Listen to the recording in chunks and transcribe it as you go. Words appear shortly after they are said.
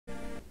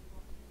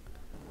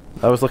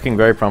That was looking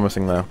very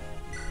promising though.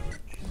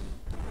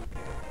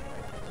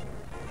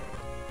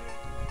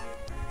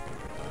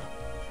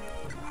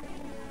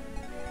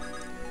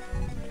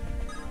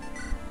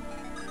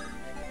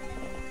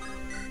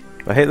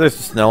 I hate there's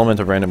just an element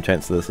of random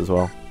chance to this as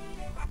well.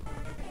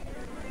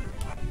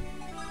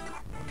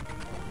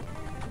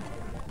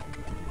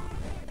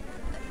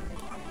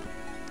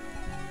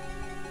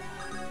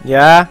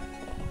 Yeah?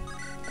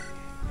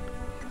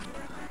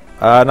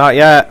 Not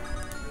yet.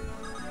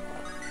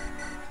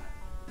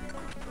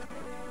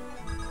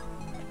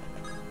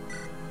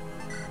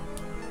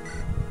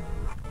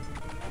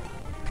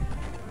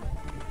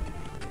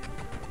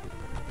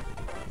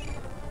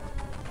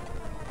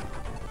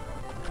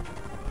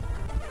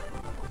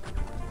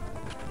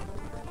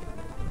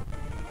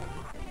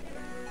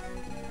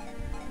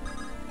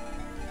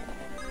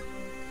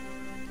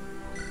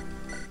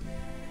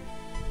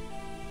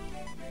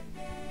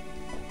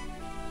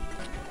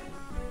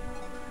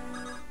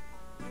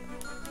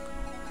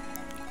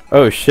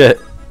 Oh shit.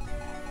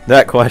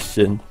 That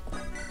question.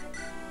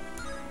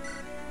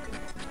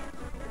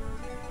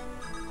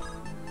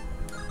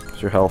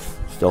 Is your health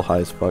still high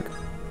as fuck?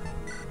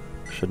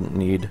 Shouldn't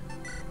need.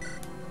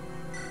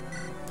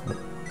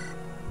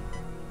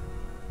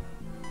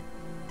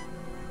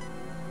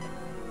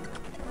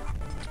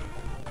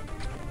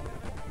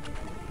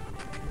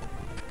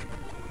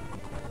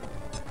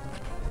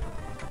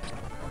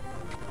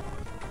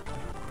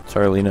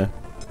 Sorry, Lena.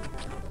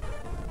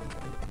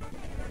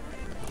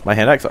 My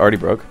hand axe already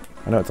broke.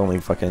 I know it's only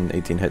fucking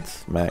 18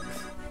 hits max.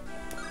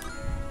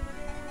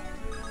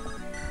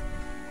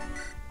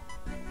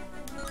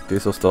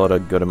 Diesel still had a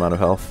good amount of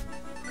health.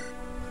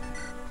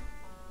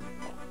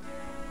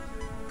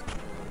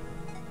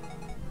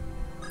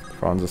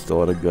 Franz is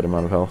still at a good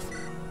amount of health.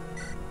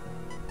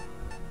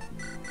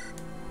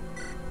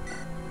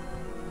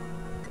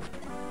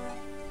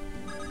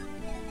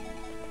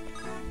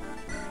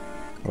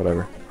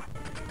 Whatever.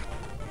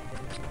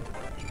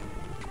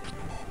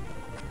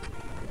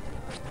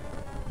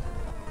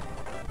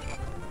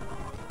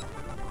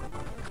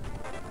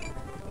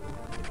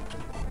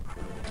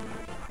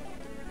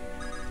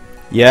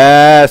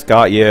 Yes,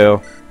 got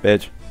you,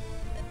 bitch.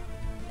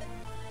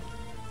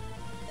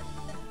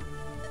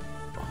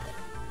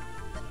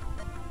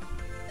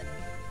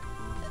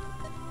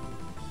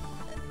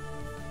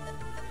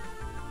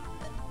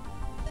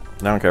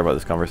 I don't care about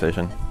this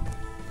conversation.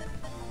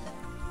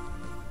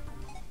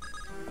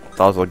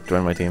 Thought I was like,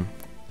 join my team.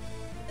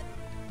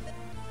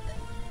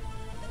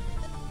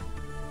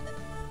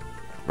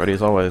 Ready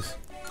as always.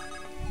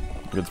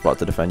 Good spot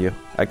to defend you.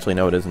 Actually,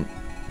 no, it isn't.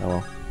 Oh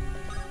well.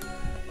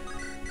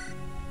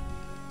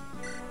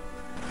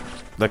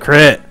 The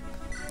crit!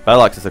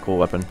 Battle-Axe is a cool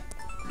weapon.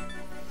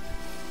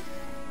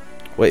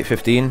 Wait,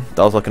 15?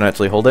 Dalzok can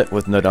actually hold it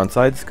with no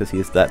downsides because he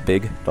is that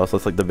big.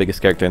 Dalzok's like the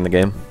biggest character in the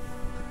game.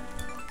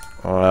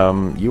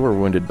 You were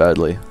wounded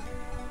badly.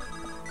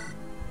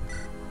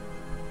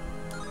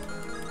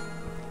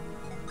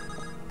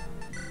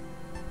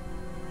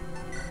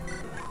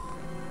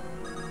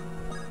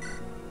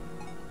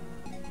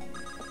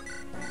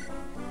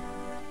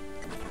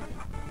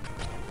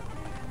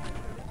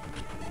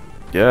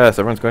 Yes,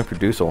 everyone's going for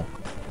Dusel.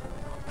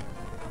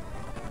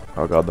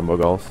 Oh god, the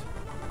Moguls.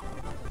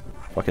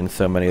 Fucking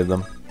so many of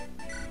them.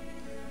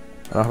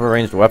 I don't have a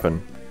ranged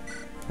weapon.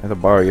 I have to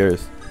borrow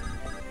yours.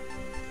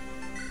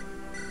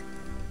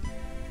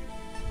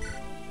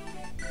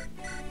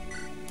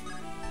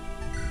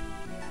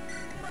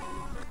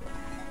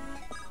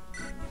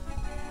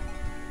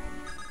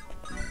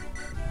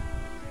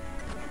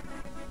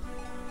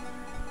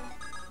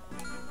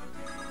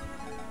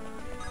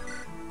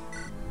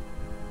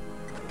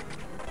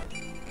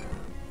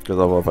 Good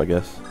level up, I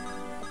guess.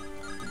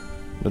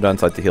 No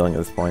downside to healing at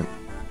this point.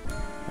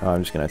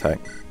 I'm just gonna attack.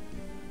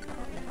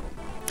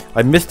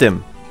 I missed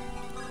him!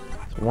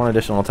 So one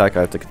additional attack I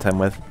have to contend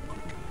with.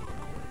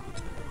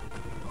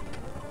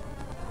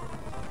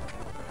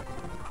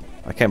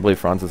 I can't believe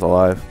Franz is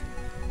alive.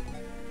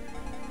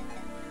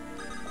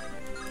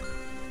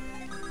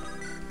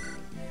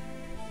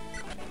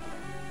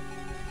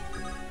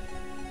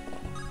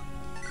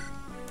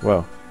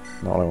 Whoa,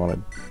 not what I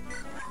wanted.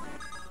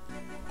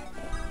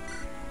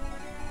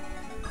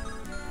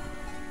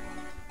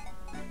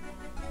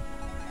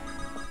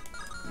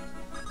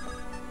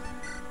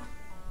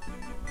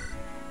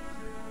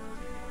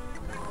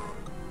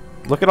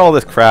 Look at all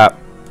this crap.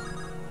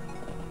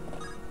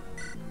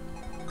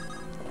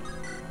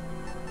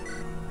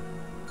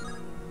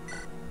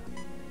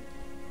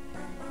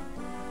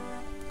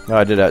 No,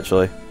 I did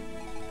actually.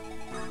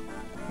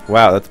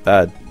 Wow, that's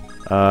bad.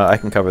 I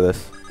can cover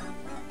this.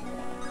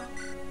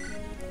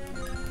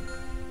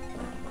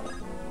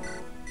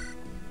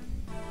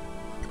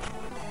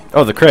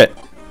 Oh, the crit.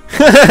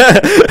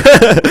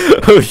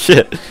 Oh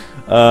shit.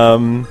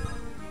 I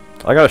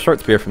got a short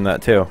spear from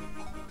that too.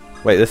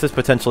 Wait, this is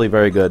potentially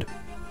very good.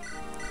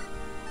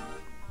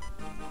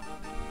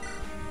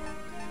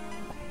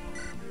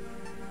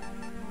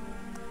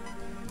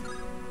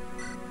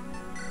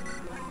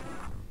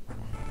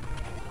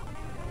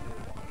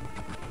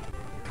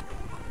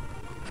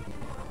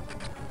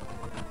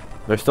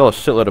 There's still a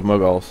shitload of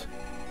Moguls.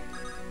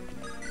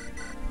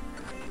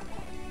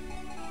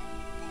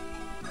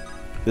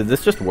 Did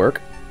this just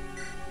work?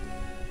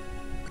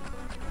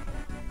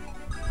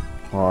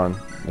 Hold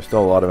on. There's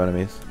still a lot of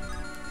enemies.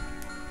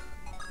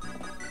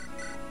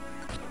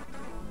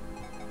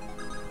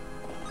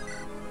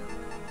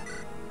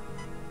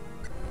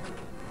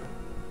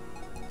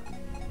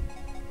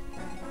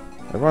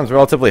 Everyone's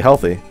relatively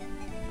healthy.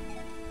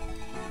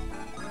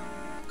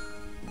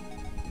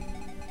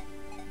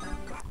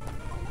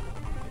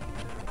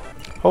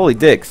 Holy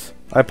dicks.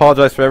 I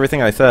apologize for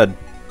everything I said.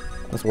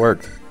 This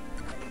worked.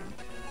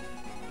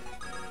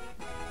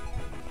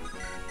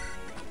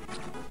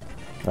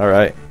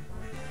 Alright.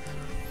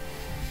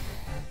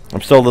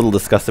 I'm still a little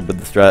disgusted with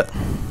the strat.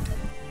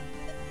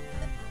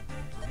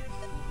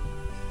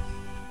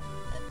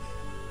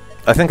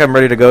 I think I'm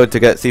ready to go to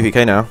get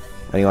CPK now.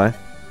 Anyway.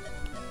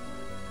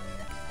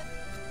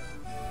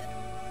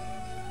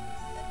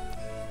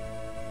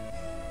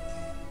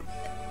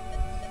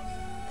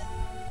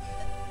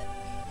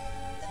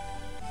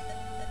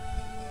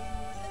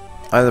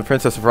 I'm the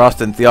Princess of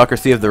Roston,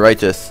 Theocracy of the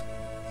Righteous.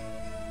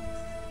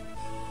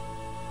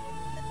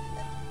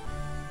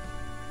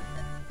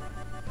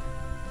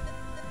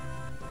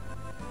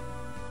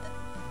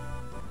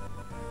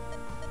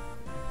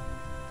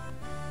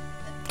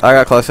 I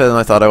got closer than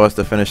I thought I was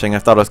to finishing. I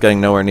thought I was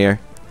getting nowhere near.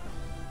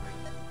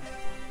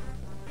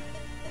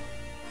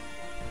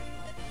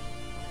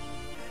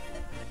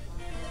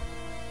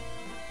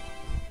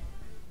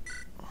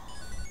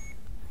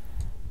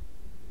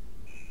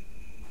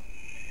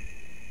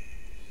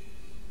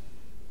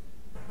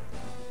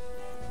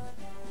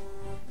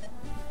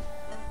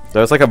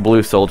 There was like a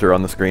blue soldier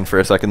on the screen for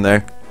a second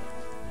there.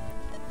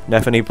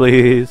 Neffany,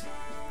 please.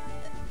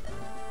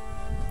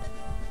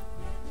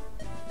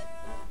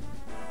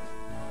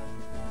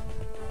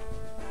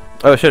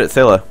 Oh shit, it's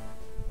Sayla.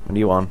 What are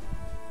you on?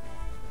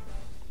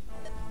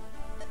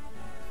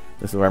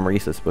 This is where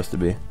Marisa's supposed to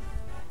be.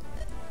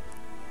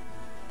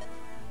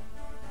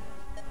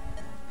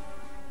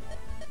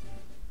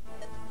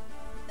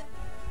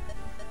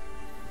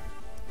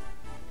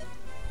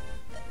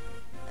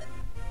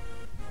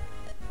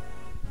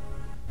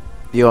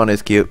 Yuan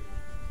is cute.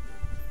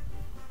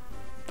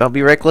 Don't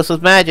be reckless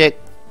with magic.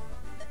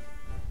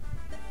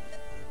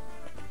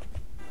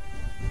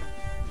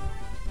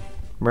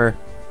 Mer.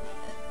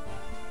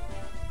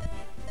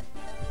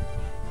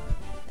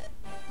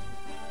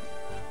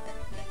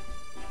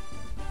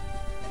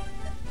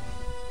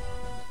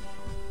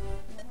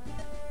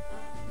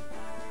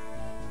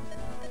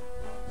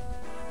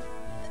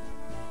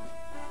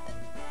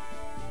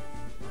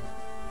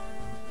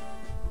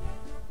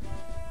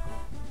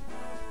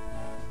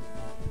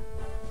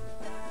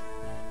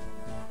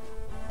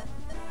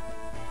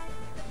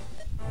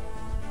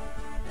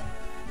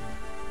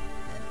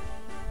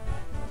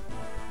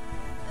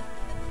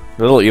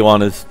 Little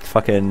Yuan is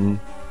fucking...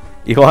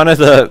 Yuan as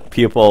a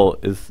pupil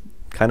is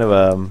kind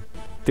of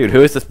Dude,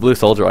 who is this blue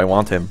soldier? I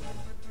want him.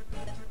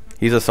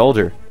 He's a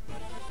soldier.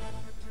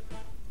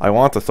 I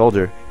want a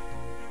soldier.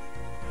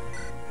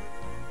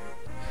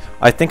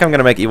 I think I'm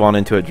gonna make Yuan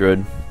into a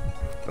druid.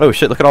 Oh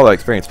shit, look at all that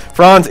experience.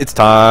 Franz, it's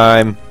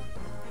time!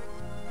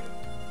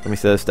 Let me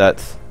see those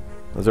stats.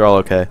 Those are all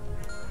okay.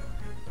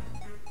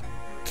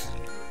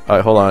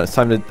 Alright, hold on. It's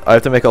time to... I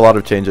have to make a lot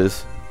of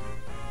changes.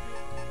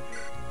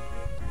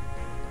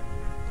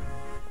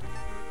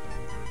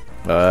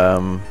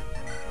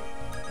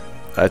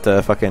 I have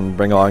to fucking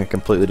bring along a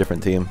completely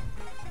different team.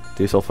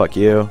 Diesel, fuck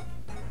you.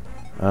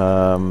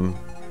 Larashel,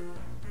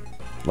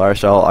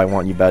 I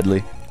want you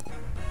badly.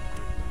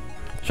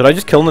 Should I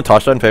just kill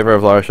Natasha in favor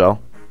of Larashel?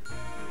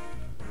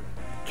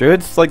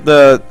 Druid's like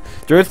the...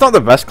 Druid's not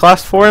the best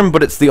class for him,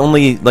 but it's the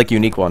only, like,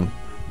 unique one.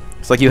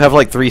 It's like you have,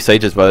 like, 3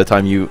 sages by the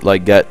time you,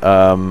 like, get,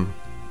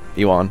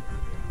 Yuan.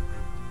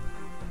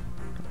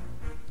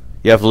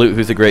 You have Lute,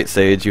 who's a great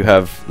sage. You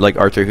have, like,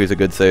 Archer, who's a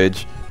good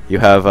sage. You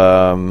have,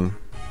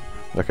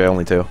 okay,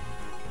 only 2.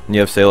 And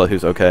you have Sayla,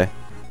 who's okay.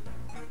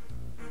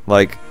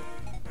 Like,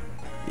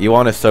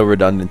 Yuan is so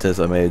redundant as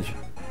a mage.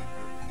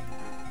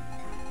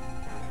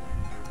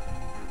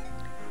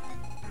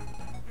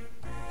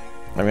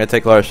 I'm gonna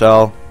take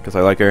Larashel, because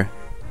I like her.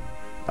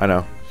 I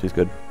know, she's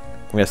good.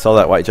 I'm gonna sell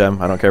that white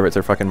gem. I don't care if it's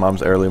her fucking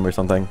mom's heirloom or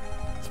something.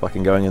 It's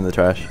fucking going in the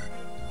trash.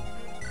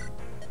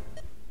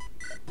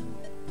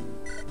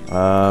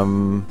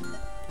 I'm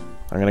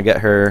gonna get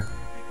her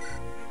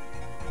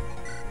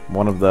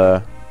one of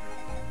the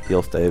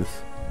heal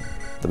staves.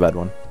 The bad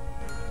one.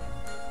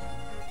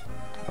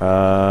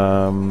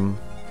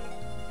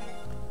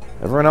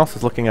 Everyone else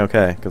is looking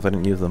okay, because I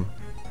didn't use them.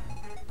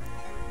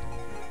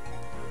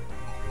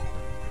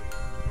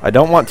 I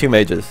don't want 2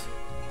 mages.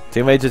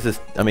 2 mages is...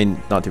 I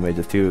mean, not 2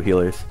 mages, 2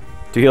 healers.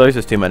 2 healers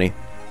is too many.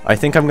 I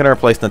think I'm gonna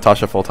replace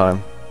Natasha full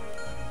time.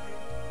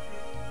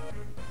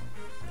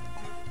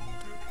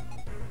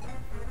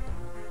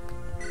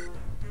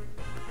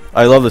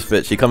 I love this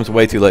bitch. She comes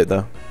way too late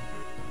though.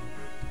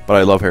 But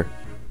I love her.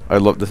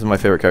 This is my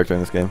favorite character in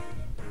this game.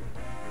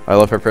 I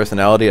love her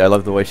personality. I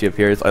love the way she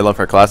appears. I love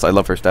her class. I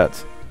love her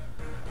stats.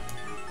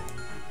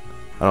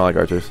 I don't like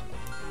archers.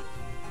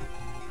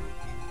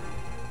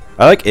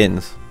 I like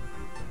inns.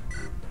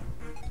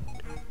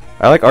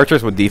 I like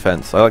archers with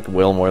defense. I like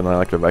Will more than I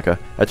like Rebecca.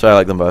 Actually, I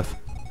like them both.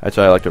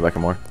 Actually, I like Rebecca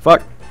more.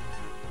 Fuck!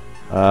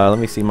 Let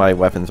me see my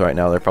weapons right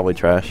now. They're probably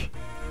trash.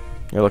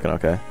 You're looking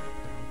okay.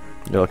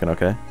 You're looking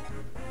okay.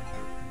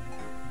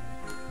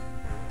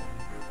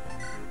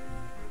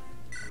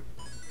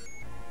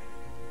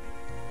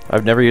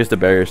 I've never used a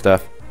barrier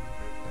staff.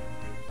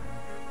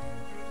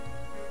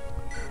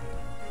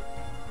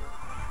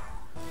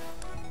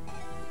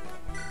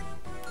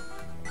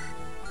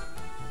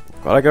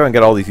 Gotta go and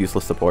get all these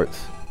useless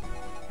supports.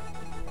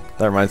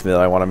 That reminds me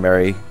that I want to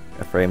marry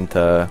Ephraim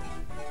to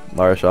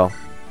La Rochelle.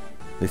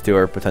 These two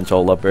are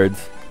potential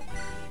lovebirds.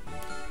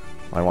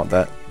 I want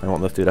that. I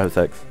want those two to have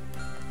sex.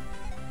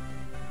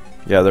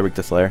 Yeah, they're weak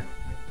to Slayer.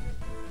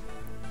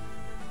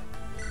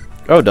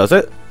 Oh, does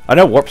it? I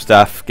know Warp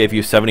Staff gave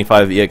you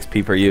 75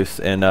 EXP per use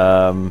in,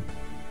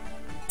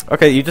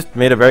 Okay, you just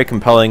made a very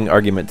compelling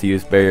argument to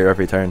use Barrier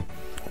every turn.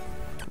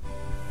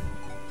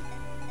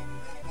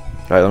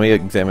 Alright, let me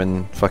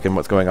examine fucking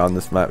what's going on in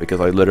this map, because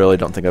I literally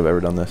don't think I've ever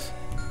done this.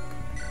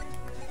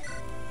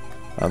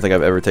 I don't think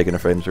I've ever taken a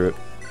frames route.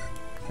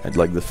 I'd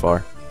like this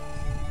far.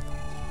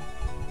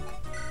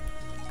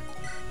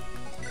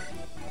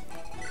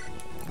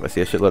 I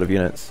see a shitload of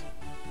units.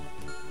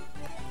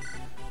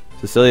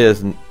 Cecilia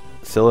is...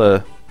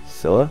 Scylla?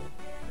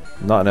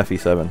 Not an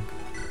FE7.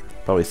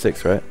 Probably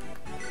 6, right?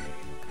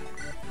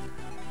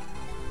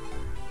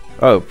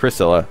 Oh,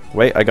 Priscilla.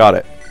 Wait, I got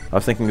it. I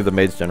was thinking of the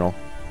Mage General.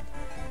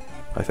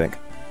 I think.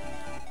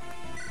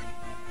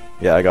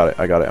 Yeah, I got it.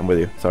 I got it. I'm with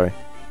you. Sorry.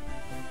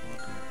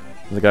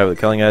 There's a guy with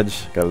a killing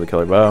edge. Guy with a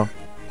killer bow.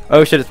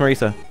 Oh shit, it's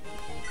Marisa.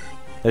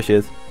 There she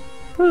is.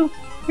 Woo!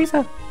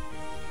 Marisa!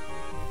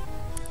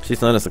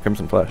 She's known as the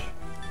Crimson Flash.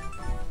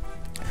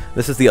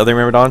 This is the other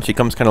Myrmidon. She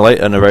comes kind of late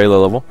and a very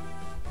low level.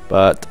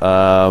 But,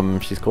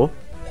 she's cool.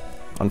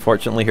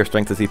 Unfortunately, her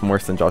strength is even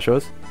worse than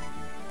Joshua's.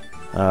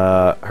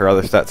 Her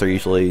other stats are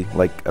usually,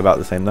 like, about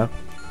the same though.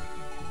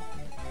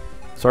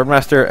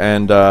 Swordmaster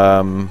and,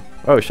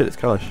 oh shit, it's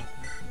Kalish.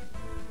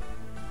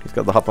 He's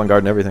got the Hop on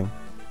Guard and everything.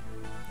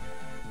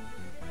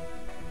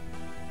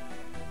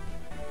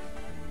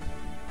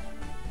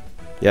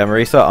 Yeah,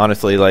 Marisa,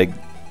 honestly, like,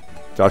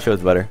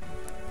 Joshua's better.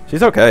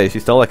 She's okay.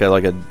 She's still like a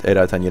 8 out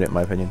of 10 unit in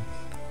my opinion.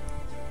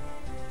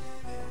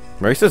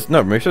 Marisa's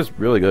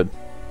really good.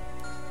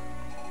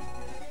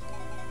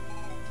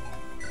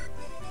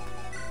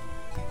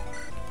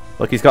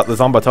 Look, he's got the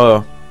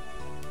Zombato.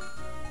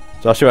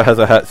 Joshua has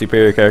a hat,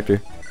 superior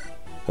character.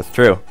 That's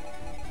true.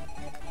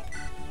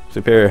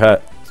 Superior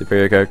hat,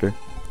 superior character.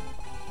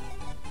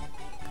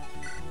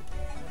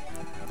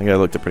 I think I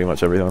looked at pretty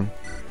much everyone.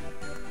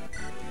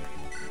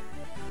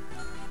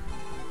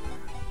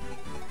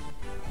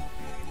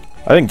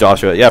 I think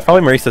Joshua, yeah,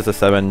 probably Marisa's a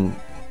 7.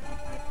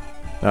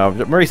 No,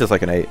 Marisa's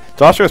like an 8.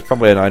 Joshua's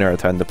probably a 9 or a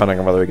 10, depending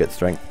on whether he gets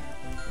strength.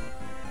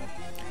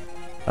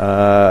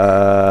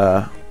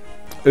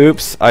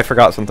 Oops, I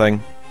forgot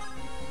something.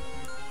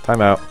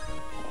 Timeout.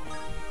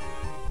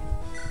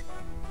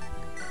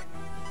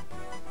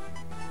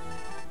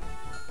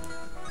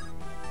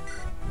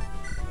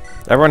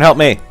 Everyone help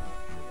me!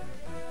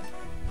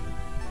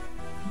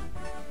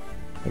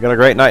 I got a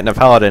Great Knight and a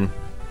Paladin.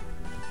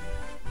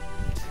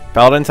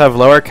 Paladins have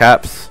lower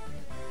caps,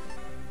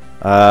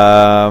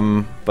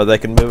 but they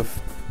can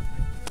move.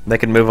 They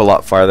can move a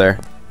lot farther.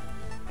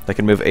 They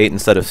can move 8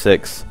 instead of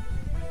 6.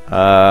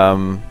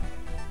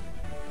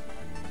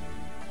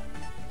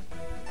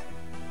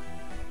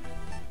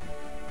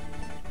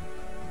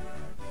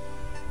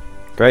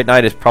 Great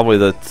Knight is probably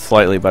the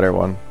slightly better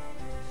one.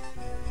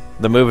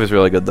 The move is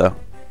really good though.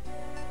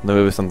 The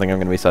move is something I'm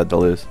going to be sad to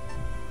lose.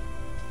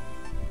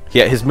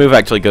 Yeah, his move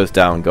actually goes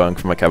down going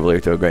from a Cavalier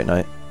to a Great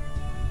Knight.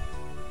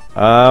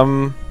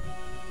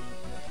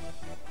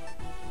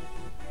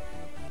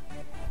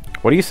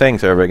 What are you saying,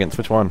 Sarah? Against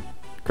which one?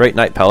 Great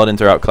Knight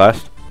Paladins are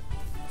outclassed?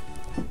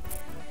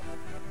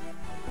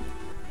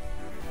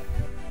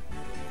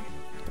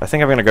 I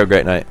think I'm gonna go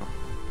Great Knight.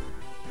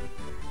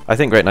 I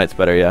think Great Knight's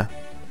better, yeah.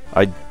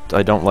 I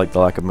don't like the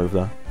lack of move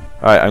though.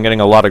 Alright, I'm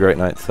getting a lot of Great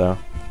Knights, so.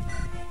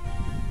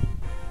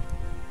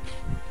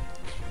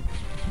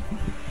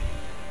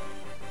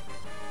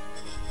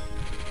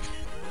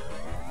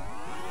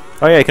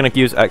 Oh yeah, you can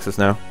use axes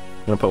now.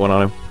 I'm gonna put one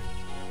on him.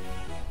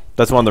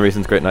 That's one of the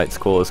reasons Great Knight's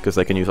cool, is because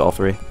they can use all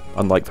 3,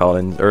 unlike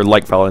Paladins, or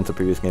like Paladins in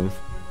previous games.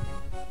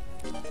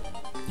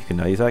 You can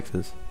now use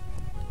axes.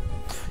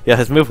 Yeah,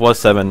 his move was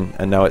 7,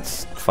 and now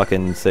it's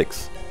fucking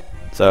 6.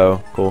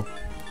 So, cool.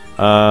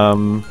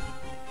 Other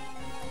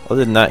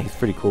than that, he's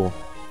pretty cool.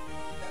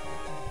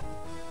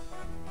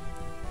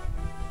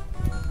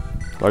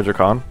 Larger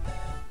con?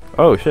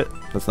 Oh shit,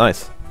 that's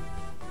nice.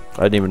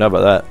 I didn't even know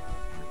about that.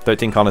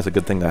 13 con is a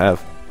good thing to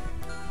have.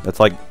 That's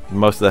like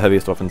most of the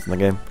heaviest weapons in the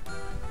game.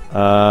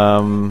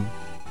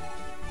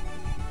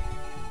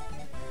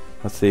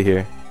 Let's see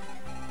here.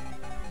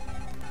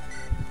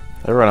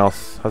 Everyone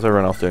else, how's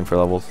everyone else doing for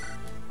levels?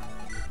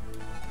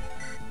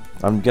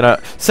 I'm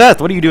gonna... Seth,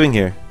 what are you doing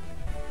here?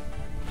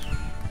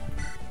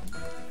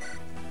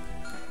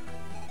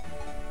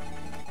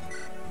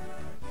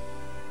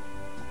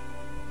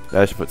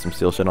 I should put some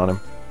steel shit on him.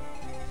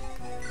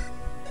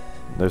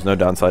 There's no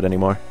downside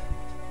anymore.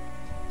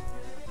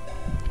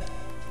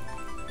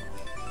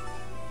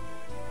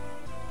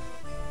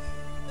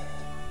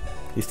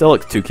 He still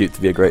looks too cute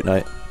to be a great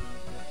knight.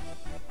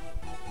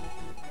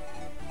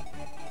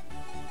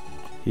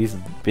 He's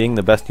being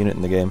the best unit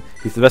in the game.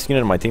 He's the best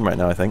unit in my team right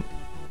now, I think.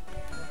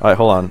 Alright,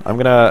 hold on. I'm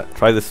gonna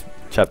try this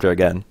chapter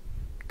again,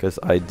 because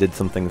I did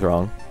some things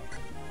wrong.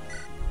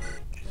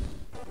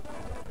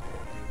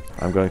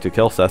 I'm going to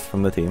kill Seth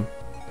from the team,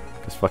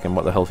 because fucking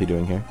what the hell is he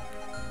doing here?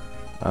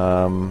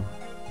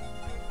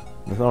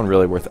 There's no one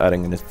really worth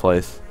adding in his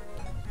place.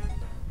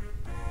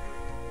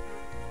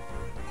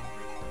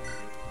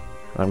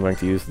 I'm going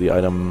to use the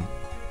item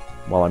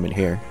while I'm in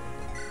here.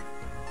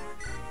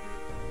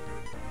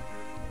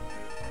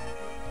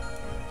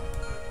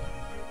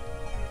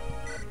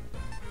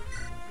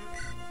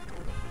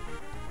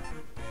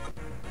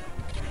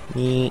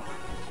 Yeet.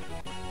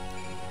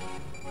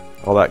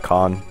 All that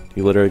con.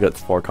 He literally gets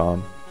 4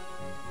 con.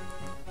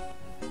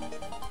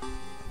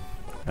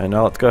 And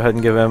now let's go ahead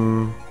and give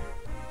him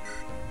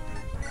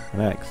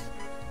an axe.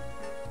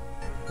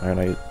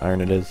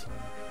 Iron it is.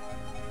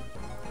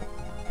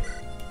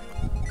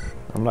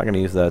 I'm not gonna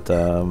use that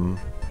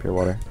pure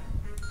water.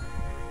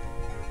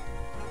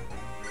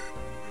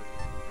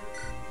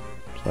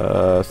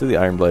 Let's do the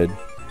iron blade.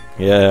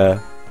 Yeah.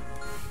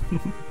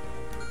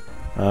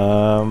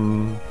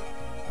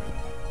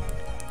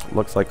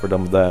 Looks like we're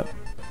done with that.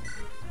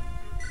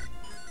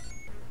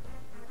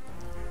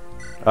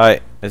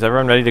 Alright, is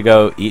everyone ready to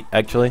go eat,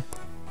 actually?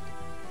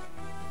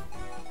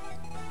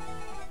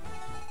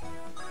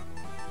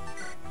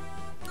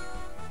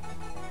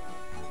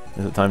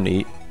 Is it time to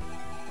eat?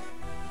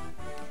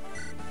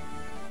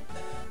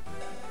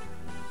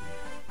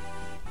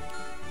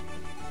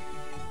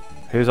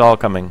 Who's all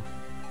coming?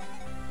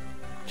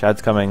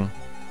 Chad's coming.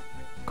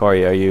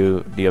 Corey,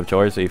 do you have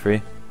chores? Are you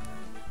free?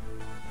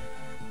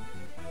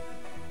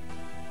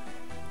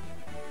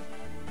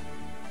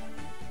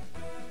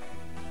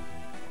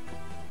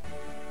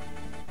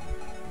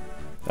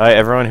 Alright,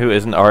 everyone who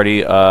isn't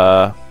already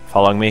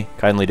following me,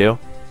 kindly do.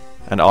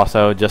 And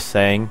also, just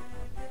saying,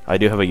 I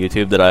do have a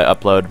YouTube that I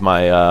upload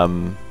my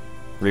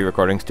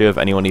re-recordings to if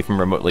anyone even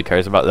remotely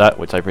cares about that,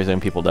 which I presume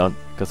people don't,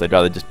 because they'd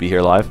rather just be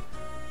here live.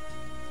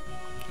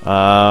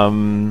 But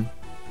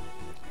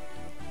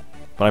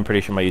I'm pretty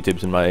sure my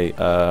YouTube's in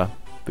my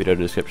video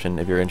description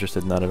if you're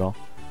interested in that at all.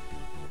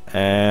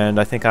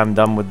 And I think I'm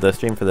done with the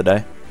stream for the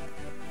day.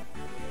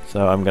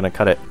 So I'm gonna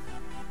cut it.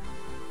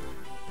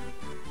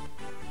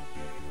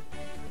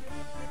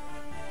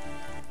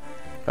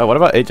 Oh, what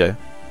about AJ?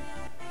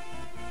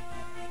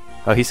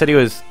 Oh, he said he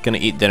was gonna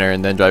eat dinner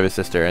and then drive his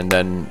sister and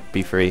then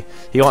be free.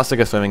 He wants to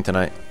go swimming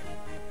tonight.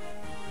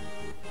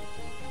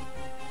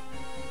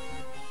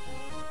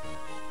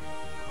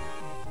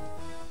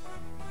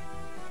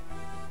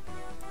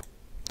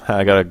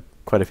 I got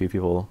quite a few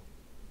people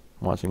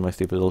watching my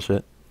stupid little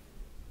shit.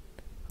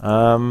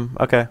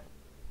 Okay.